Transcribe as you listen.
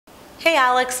Hey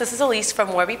Alex, this is Alise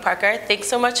from Warby Parker. Thanks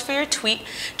so much for your tweet.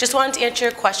 Just wanted to answer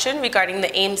your question regarding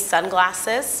the Ames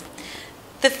sunglasses.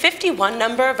 The 51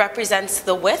 number represents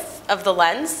the width of the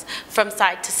lens from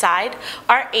side to side.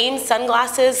 Our Ames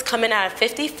sunglasses come in at a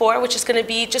 54, which is going to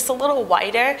be just a little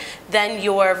wider than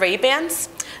your Ray-Bans.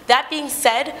 That being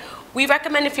said, we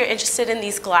recommend if you're interested in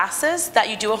these glasses that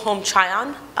you do a home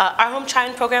try-on. Our home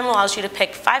try-on program allows you to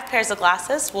pick 5 pairs of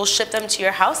glasses. We'll ship them to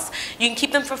your house. You can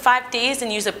keep them for 5 days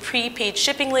and use a prepaid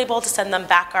shipping label to send them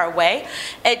back our way.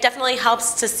 It definitely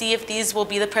helps to see if these will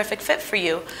be the perfect fit for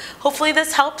you. Hopefully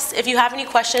this helps. If you have any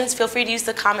questions, feel free to use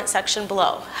the comment section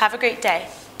below. Have a great day.